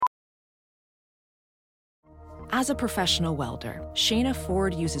As a professional welder, Shayna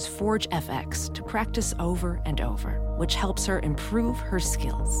Ford uses Forge FX to practice over and over, which helps her improve her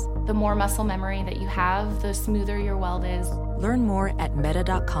skills. The more muscle memory that you have, the smoother your weld is. Learn more at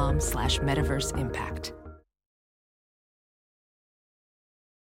meta.com/metaverseimpact.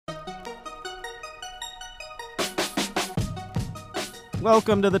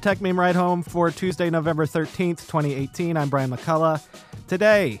 Welcome to the Tech Meme Ride Home for Tuesday, November 13th, 2018. I'm Brian McCullough.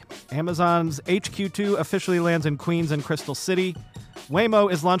 Today, Amazon's HQ2 officially lands in Queens and Crystal City.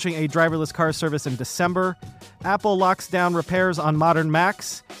 Waymo is launching a driverless car service in December. Apple locks down repairs on modern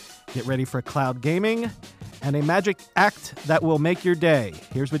Macs. Get ready for cloud gaming. And a magic act that will make your day.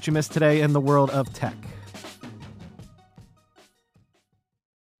 Here's what you missed today in the world of tech.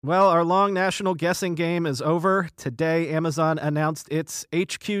 Well, our long national guessing game is over. Today, Amazon announced its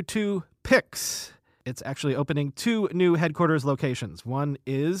HQ2 Picks. It's actually opening 2 new headquarters locations. One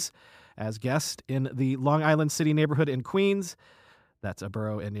is, as guessed, in the Long Island City neighborhood in Queens. That's a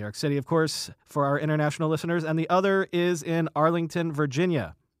borough in New York City, of course, for our international listeners. And the other is in Arlington,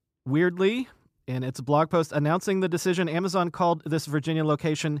 Virginia. Weirdly, in its blog post announcing the decision, Amazon called this Virginia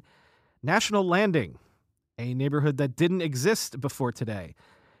location National Landing, a neighborhood that didn't exist before today.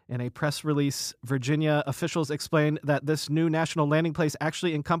 In a press release, Virginia officials explained that this new national landing place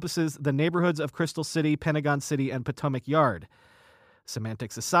actually encompasses the neighborhoods of Crystal City, Pentagon City, and Potomac Yard.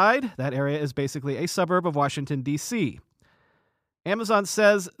 Semantics aside, that area is basically a suburb of Washington, D.C. Amazon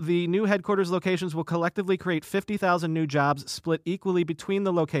says the new headquarters locations will collectively create 50,000 new jobs split equally between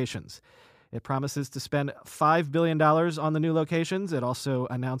the locations. It promises to spend $5 billion on the new locations. It also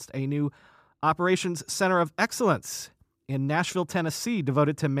announced a new Operations Center of Excellence in Nashville, Tennessee,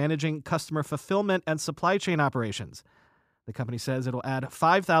 devoted to managing customer fulfillment and supply chain operations. The company says it'll add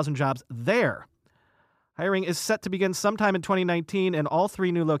 5,000 jobs there. Hiring is set to begin sometime in 2019 in all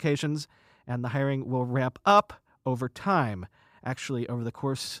 3 new locations, and the hiring will ramp up over time, actually over the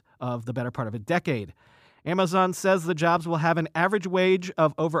course of the better part of a decade. Amazon says the jobs will have an average wage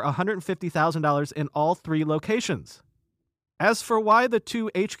of over $150,000 in all 3 locations. As for why the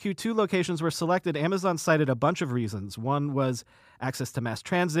 2 HQ2 locations were selected, Amazon cited a bunch of reasons. One was access to mass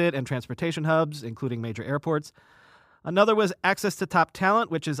transit and transportation hubs, including major airports. Another was access to top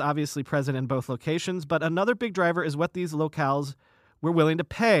talent, which is obviously present in both locations. But another big driver is what these locales were willing to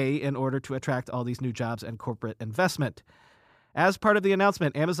pay in order to attract all these new jobs and corporate investment. As part of the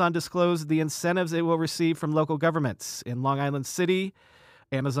announcement, Amazon disclosed the incentives it will receive from local governments. In Long Island City,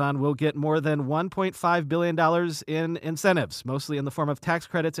 Amazon will get more than $1.5 billion in incentives, mostly in the form of tax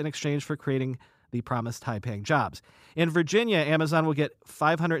credits in exchange for creating the promised high-paying jobs. In Virginia, Amazon will get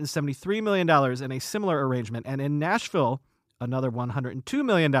 $573 million in a similar arrangement, and in Nashville, another $102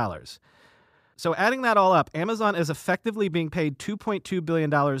 million. So adding that all up, Amazon is effectively being paid $2.2 billion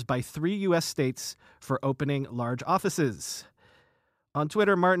by 3 U.S. states for opening large offices. On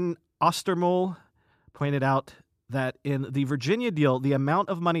Twitter, Martin Ostermuhl pointed out that in the Virginia deal, the amount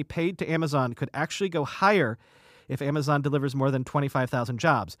of money paid to Amazon could actually go higher if Amazon delivers more than 25,000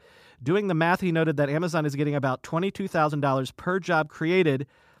 jobs. Doing the math, he noted that Amazon is getting about $22,000 per job created,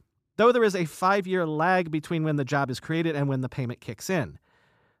 though there is a 5-year lag between when the job is created and when the payment kicks in.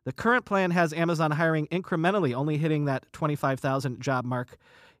 The current plan has Amazon hiring incrementally, only hitting that 25,000 job mark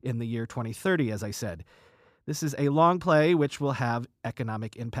in the year 2030, as I said. This is a long play which will have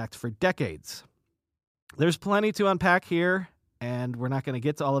economic impact for decades. There's plenty to unpack here, and we're not going to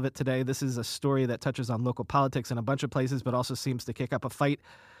get to all of it today. This is a story that touches on local politics in a bunch of places, but also seems to kick up a fight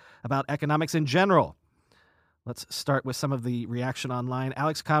about economics in general. Let's start with some of the reaction online.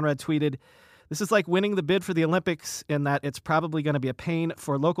 Alex Conrad tweeted, "This is like winning the bid for the Olympics in that it's probably going to be a pain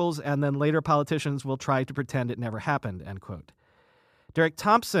for locals, and then later politicians will try to pretend it never happened," end quote. Derek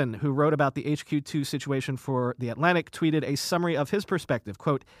Thompson, who wrote about the HQ2 situation for The Atlantic, tweeted a summary of his perspective,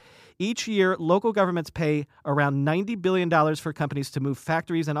 quote, "Each year, local governments pay around $90 billion for companies to move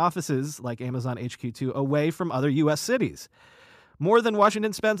factories and offices, like Amazon HQ2, away from other U.S. cities. More than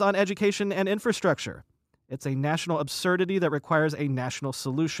Washington spends on education and infrastructure. It's a national absurdity that requires a national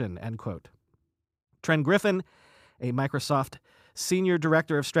solution," end quote. Trent Griffin, a Microsoft senior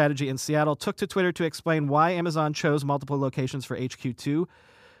director of strategy in Seattle, took to Twitter to explain why Amazon chose multiple locations for HQ2.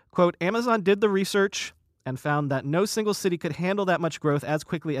 Quote, "Amazon did the research and found that no single city could handle that much growth as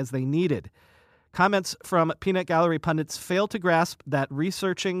quickly as they needed. Comments from peanut gallery pundits fail to grasp that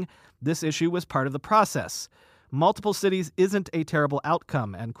researching this issue was part of the process. Multiple cities isn't a terrible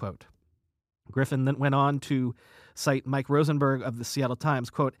outcome," end quote. Griffin then went on to cite Mike Rosenberg of the Seattle Times,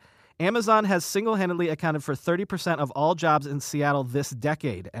 quote, "Amazon has single-handedly accounted for 30% of all jobs in Seattle this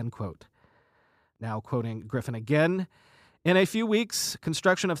decade," end quote. Now quoting Griffin again, In a few weeks,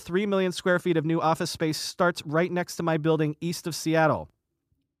 construction of 3 million square feet of new office space starts right next to my building east of Seattle.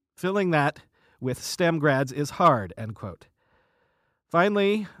 Filling that with STEM grads is hard, end quote.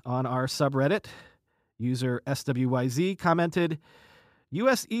 Finally, on our subreddit, user SWYZ commented,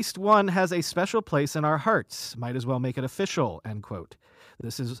 US East 1 has a special place in our hearts. Might as well make it official, end quote.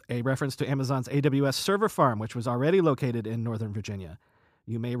 This is a reference to Amazon's AWS server farm, which was already located in Northern Virginia.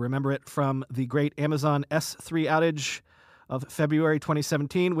 You may remember it from the great Amazon S3 outage of February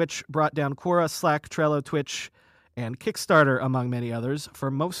 2017, which brought down Quora, Slack, Trello, Twitch, and Kickstarter, among many others, for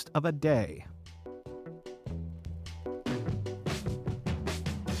most of a day.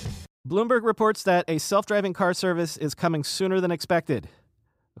 Bloomberg reports that a self-driving car service is coming sooner than expected.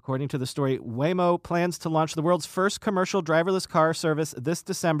 According to the story, Waymo plans to launch the world's first commercial driverless car service this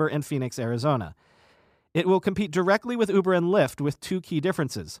December in Phoenix, Arizona. It will compete directly with Uber and Lyft with two key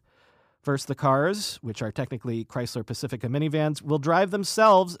differences. First, the cars, which are technically Chrysler Pacifica minivans, will drive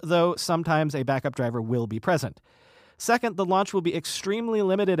themselves, though sometimes a backup driver will be present. Second, the launch will be extremely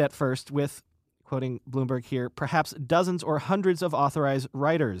limited at first with, quoting Bloomberg here, perhaps dozens or hundreds of authorized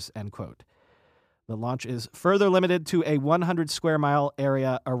riders, end quote. The launch is further limited to a 100 square mile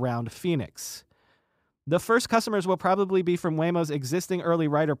area around Phoenix. The first customers will probably be from Waymo's existing early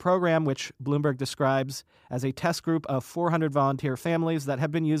rider program, which Bloomberg describes as a test group of 400 volunteer families that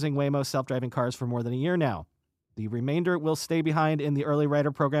have been using Waymo self-driving cars for more than a year now. The remainder will stay behind in the early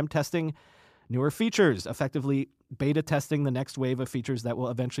rider program testing newer features, effectively beta testing the next wave of features that will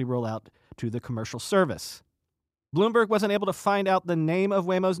eventually roll out to the commercial service. Bloomberg wasn't able to find out the name of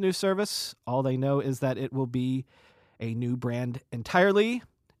Waymo's new service. All they know is that it will be a new brand entirely,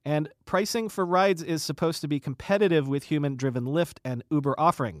 and pricing for rides is supposed to be competitive with human-driven Lyft and Uber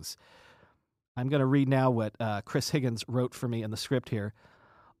offerings. I'm going to read now what Chris Higgins wrote for me in the script here.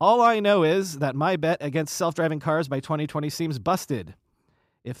 All I know is that my bet against self-driving cars by 2020 seems busted.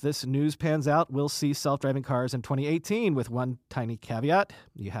 If this news pans out, we'll see self-driving cars in 2018 with one tiny caveat.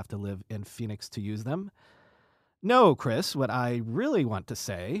 You have to live in Phoenix to use them. No, Chris, what I really want to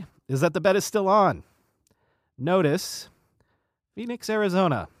say is that the bet is still on. Notice Phoenix,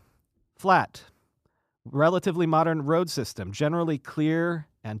 Arizona. Flat. Relatively modern road system. Generally clear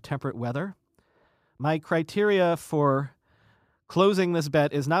and temperate weather. My criteria for closing this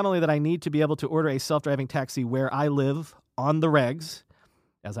bet is not only that I need to be able to order a self-driving taxi where I live on the regs.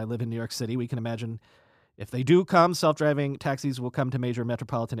 As I live in New York City, we can imagine if they do come, self-driving taxis will come to major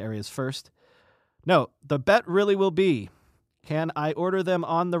metropolitan areas first. No, the bet really will be, can I order them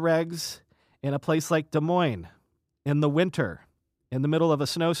on the regs in a place like Des Moines, in the winter, in the middle of a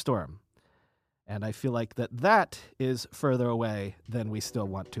snowstorm? And I feel like that is further away than we still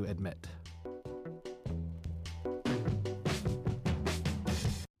want to admit.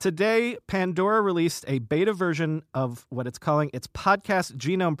 Today, Pandora released a beta version of what it's calling its Podcast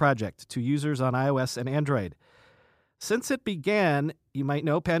Genome Project to users on iOS and Android. Since it began, you might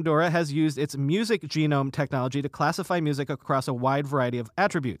know Pandora has used its music genome technology to classify music across a wide variety of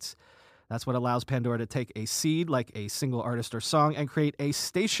attributes. That's what allows Pandora to take a seed, like a single artist or song, and create a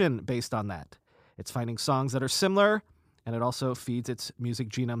station based on that. It's finding songs that are similar, and it also feeds its music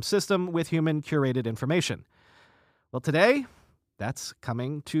genome system with human-curated information. Well, today, that's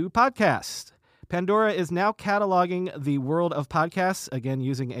coming to podcasts. Pandora is now cataloging the world of podcasts, again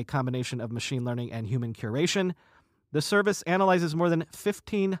using a combination of machine learning and human curation. The service analyzes more than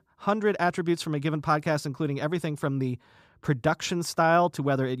 1,500 attributes from a given podcast, including everything from the production style to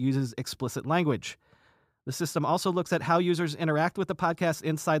whether it uses explicit language. The system also looks at how users interact with the podcast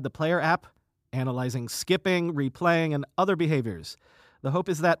inside the player app, analyzing skipping, replaying, and other behaviors. The hope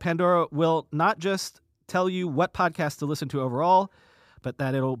is that Pandora will not just tell you what podcast to listen to overall, but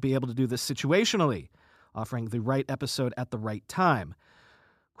that it'll be able to do this situationally, offering the right episode at the right time.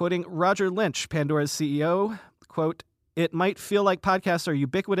 Quoting Roger Lynch, Pandora's CEO, quote, "It might feel like podcasts are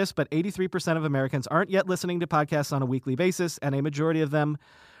ubiquitous, but 83% of Americans aren't yet listening to podcasts on a weekly basis, and a majority of them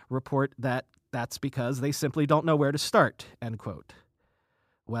report that that's because they simply don't know where to start," end quote.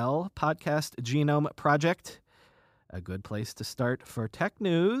 Well, Podcast Genome Project, a good place to start for tech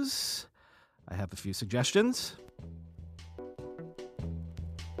news. I have a few suggestions.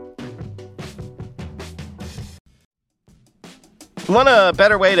 Want a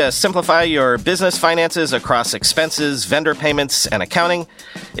better way to simplify your business finances across expenses, vendor payments, and accounting?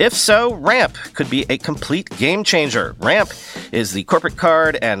 If so, Ramp could be a complete game changer. Ramp is the corporate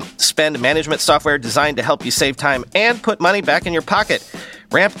card and spend management software designed to help you save time and put money back in your pocket.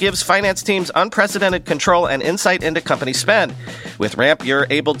 Ramp gives finance teams unprecedented control and insight into company spend. With Ramp, you're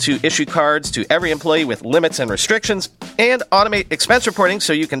able to issue cards to every employee with limits and restrictions and automate expense reporting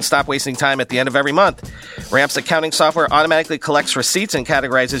so you can stop wasting time at the end of every month. Ramp's accounting software automatically collects receipts and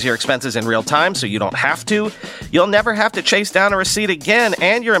categorizes your expenses in real time so you don't have to. You'll never have to chase down a receipt again,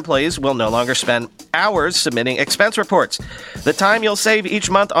 and your employees will no longer spend hours submitting expense reports. The time you'll save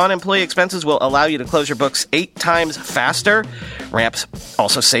each month on employee expenses will allow you to close your books 8 times faster. Ramp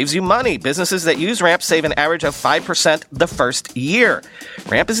also saves you money. Businesses that use Ramp save an average of 5% the first year.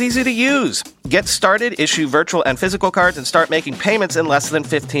 Ramp is easy to use. Get started, issue virtual and physical cards, and start making payments in less than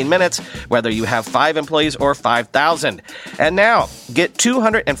 15 minutes, whether you have 5 employees or 5,000. And now, get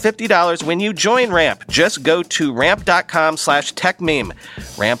 $250 when you join Ramp. Just go to ramp.com/techmeme.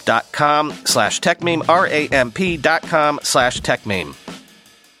 Ramp.com/techmeme, ramp.com/techmeme.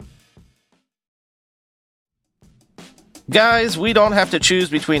 Guys, we don't have to choose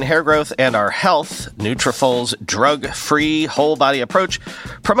between hair growth and our health. Nutrafol's drug-free, whole-body approach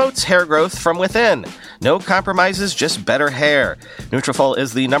promotes hair growth from within. No compromises, just better hair. Nutrafol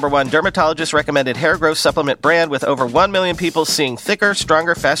is the #1 dermatologist-recommended hair growth supplement brand with over 1 million people seeing thicker,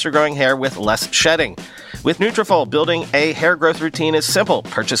 stronger, faster-growing hair with less shedding. With Nutrafol, building a hair growth routine is simple.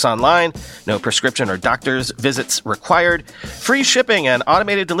 Purchase online, no prescription or doctor's visits required. Free shipping and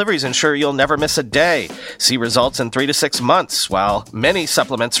automated deliveries ensure you'll never miss a day. See results in 3 to 6 months. While many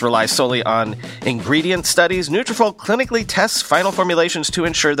supplements rely solely on ingredient studies, Nutrafol clinically tests final formulations to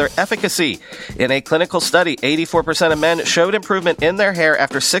ensure their efficacy. In a clinical study, 84% of men showed improvement in their hair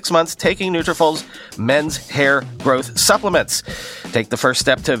after 6 months taking Nutrafol's men's hair growth supplements. Take the first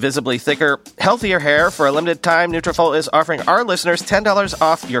step to visibly thicker, healthier hair. For a limited time, Nutrafol is offering our listeners $10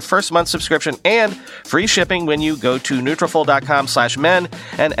 off your first month subscription and free shipping when you go to Nutrafol.com/men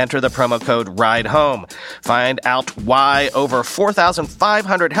and enter the promo code RIDEHOME. Find out why over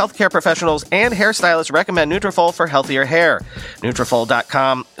 4,500 healthcare professionals and hairstylists recommend Nutrafol for healthier hair.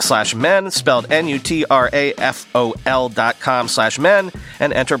 Nutrafol.com/men, spelled Nutrafol.com/men,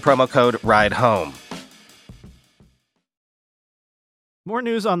 and enter promo code RIDEHOME. More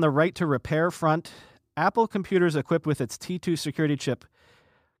news on the right to repair front. Apple computers equipped with its T2 security chip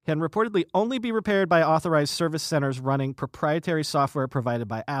can reportedly only be repaired by authorized service centers running proprietary software provided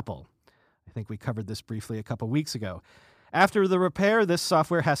by Apple. I think we covered this briefly a couple weeks ago. After the repair, this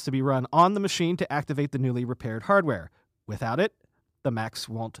software has to be run on the machine to activate the newly repaired hardware. Without it, the Macs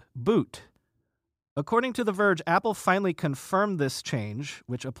won't boot. According to The Verge, Apple finally confirmed this change,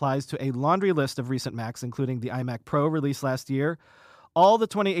 which applies to a laundry list of recent Macs, including the iMac Pro released last year, all the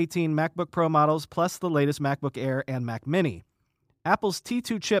 2018 MacBook Pro models, plus the latest MacBook Air and Mac Mini. Apple's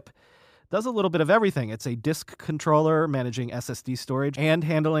T2 chip does a little bit of everything. It's a disk controller managing SSD storage and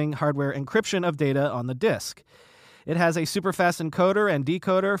handling hardware encryption of data on the disk. It has a super fast encoder and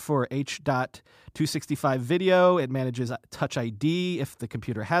decoder for H.265 video. It manages Touch ID if the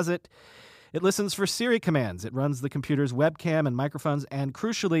computer has it. It listens for Siri commands. It runs the computer's webcam and microphones and,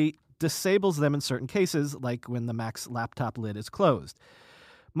 crucially, disables them in certain cases, like when the Mac's laptop lid is closed.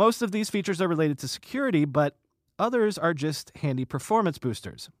 Most of these features are related to security, but others are just handy performance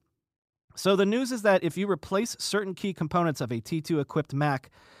boosters. So the news is that if you replace certain key components of a T2-equipped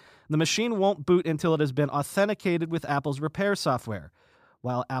Mac, the machine won't boot until it has been authenticated with Apple's repair software.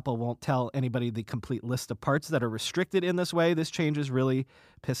 While Apple won't tell anybody the complete list of parts that are restricted in this way, this change is really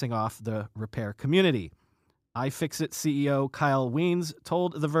pissing off the repair community. iFixit CEO Kyle Wiens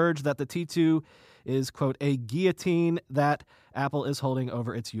told The Verge that the T2 is, quote, a guillotine that Apple is holding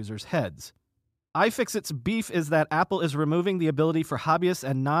over its users' heads. iFixit's beef is that Apple is removing the ability for hobbyists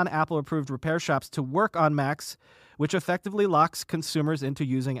and non-Apple approved repair shops to work on Macs, which effectively locks consumers into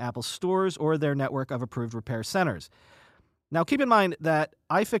using Apple stores or their network of approved repair centers. Now, keep in mind that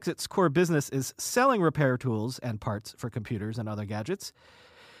iFixit's core business is selling repair tools and parts for computers and other gadgets.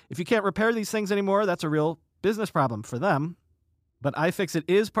 If you can't repair these things anymore, that's a real business problem for them. But iFixit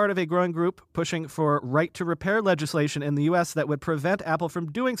is part of a growing group pushing for right-to-repair legislation in the U.S. that would prevent Apple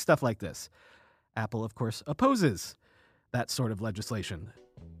from doing stuff like this. Apple, of course, opposes that sort of legislation.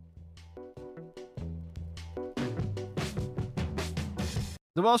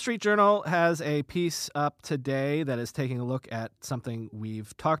 The Wall Street Journal has a piece up today that is taking a look at something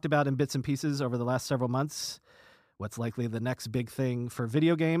we've talked about in bits and pieces over the last several months. What's likely the next big thing for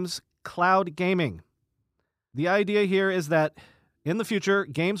video games? Cloud gaming. The idea here is that in the future,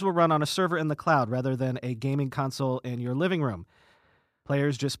 games will run on a server in the cloud rather than a gaming console in your living room.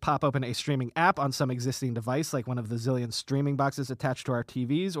 Players just pop open a streaming app on some existing device, like one of the zillion streaming boxes attached to our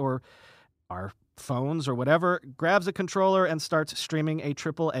TVs or our phones or whatever, grabs a controller and starts streaming a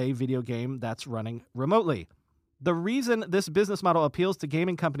AAA video game that's running remotely. The reason this business model appeals to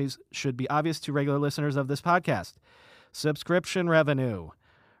gaming companies should be obvious to regular listeners of this podcast. subscription revenue.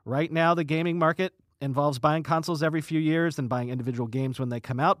 Right now, the gaming market involves buying consoles every few years and buying individual games when they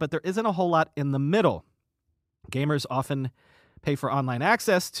come out, but there isn't a whole lot in the middle. Gamers often pay for online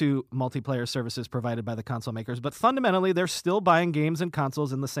access to multiplayer services provided by the console makers, but fundamentally, they're still buying games and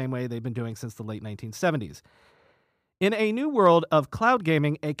consoles in the same way they've been doing since the late 1970s. In a new world of cloud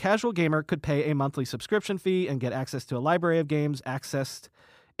gaming, a casual gamer could pay a monthly subscription fee and get access to a library of games accessed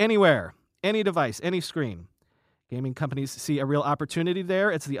anywhere, any device, any screen. Gaming companies see a real opportunity there.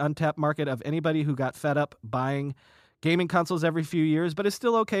 It's the untapped market of anybody who got fed up buying gaming consoles every few years, but is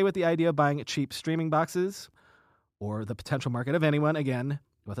still okay with the idea of buying cheap streaming boxes, or the potential market of anyone, again,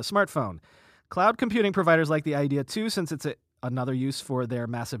 with a smartphone. Cloud computing providers like the idea too, since it's another use for their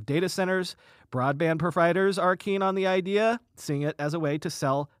massive data centers. Broadband providers are keen on the idea, seeing it as a way to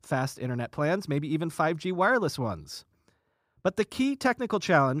sell fast internet plans, maybe even 5G wireless ones. But the key technical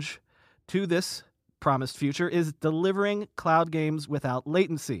challenge to this promised future is delivering cloud games without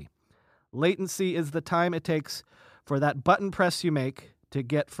latency. Latency is the time it takes for that button press you make to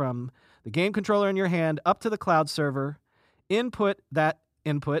get from the game controller in your hand up to the cloud server, input that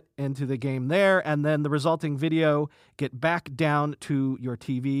input into the game there, and then the resulting video get back down to your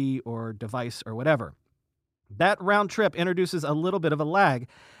TV or device or whatever. That round trip introduces a little bit of a lag,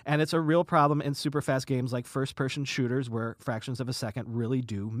 and it's a real problem in super fast games like first-person shooters where fractions of a second really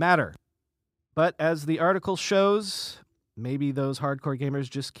do matter. But as the article shows, maybe those hardcore gamers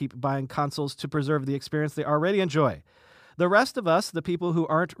just keep buying consoles to preserve the experience they already enjoy. The rest of us, the people who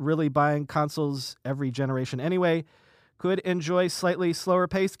aren't really buying consoles every generation anyway, could enjoy slightly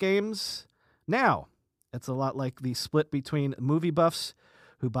slower-paced games now. It's a lot like the split between movie buffs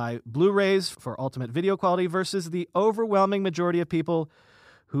who buy Blu-rays for ultimate video quality versus the overwhelming majority of people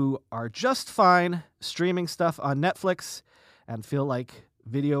who are just fine streaming stuff on Netflix and feel like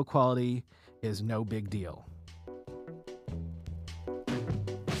video quality is no big deal.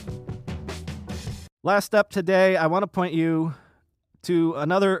 Last up today, I want to point you to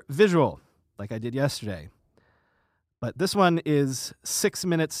another visual, like I did yesterday. But this one is 6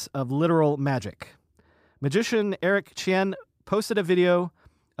 minutes of literal magic. Magician Eric Chien posted a video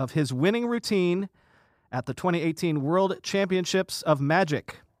of his winning routine at the 2018 World Championships of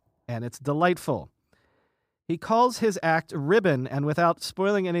Magic, and it's delightful. He calls his act Ribbon, and without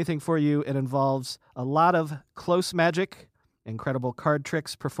spoiling anything for you, it involves a lot of close magic, incredible card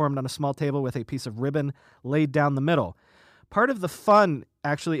tricks performed on a small table with a piece of ribbon laid down the middle. Part of the fun,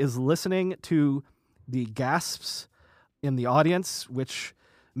 actually, is listening to the gasps in the audience, which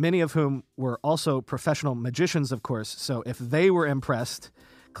many of whom were also professional magicians, of course. So if they were impressed,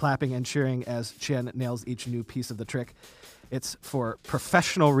 clapping and cheering as Chien nails each new piece of the trick, it's for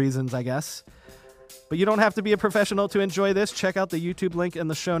professional reasons, I guess. But you don't have to be a professional to enjoy this. Check out the YouTube link in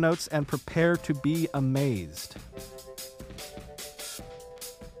the show notes and prepare to be amazed.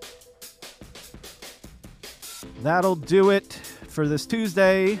 That'll do it for this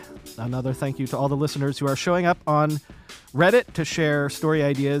Tuesday. Another thank you to all the listeners who are showing up on Reddit to share story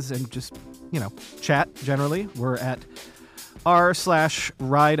ideas and just, chat generally. We're at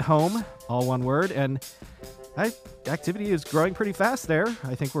r/ridehome, all one word, and activity is growing pretty fast there.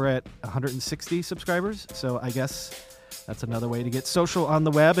 I think we're at 160 subscribers, so I guess that's another way to get social on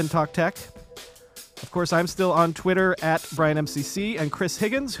the web and talk tech. Of course, I'm still on Twitter at BrianMCC, and Chris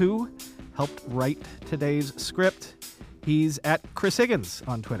Higgins, who helped write today's script, he's at Chris Higgins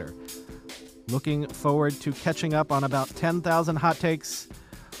on Twitter. Looking forward to catching up on about 10,000 hot takes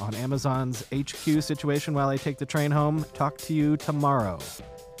on Amazon's HQ situation while I take the train home. Talk to you tomorrow.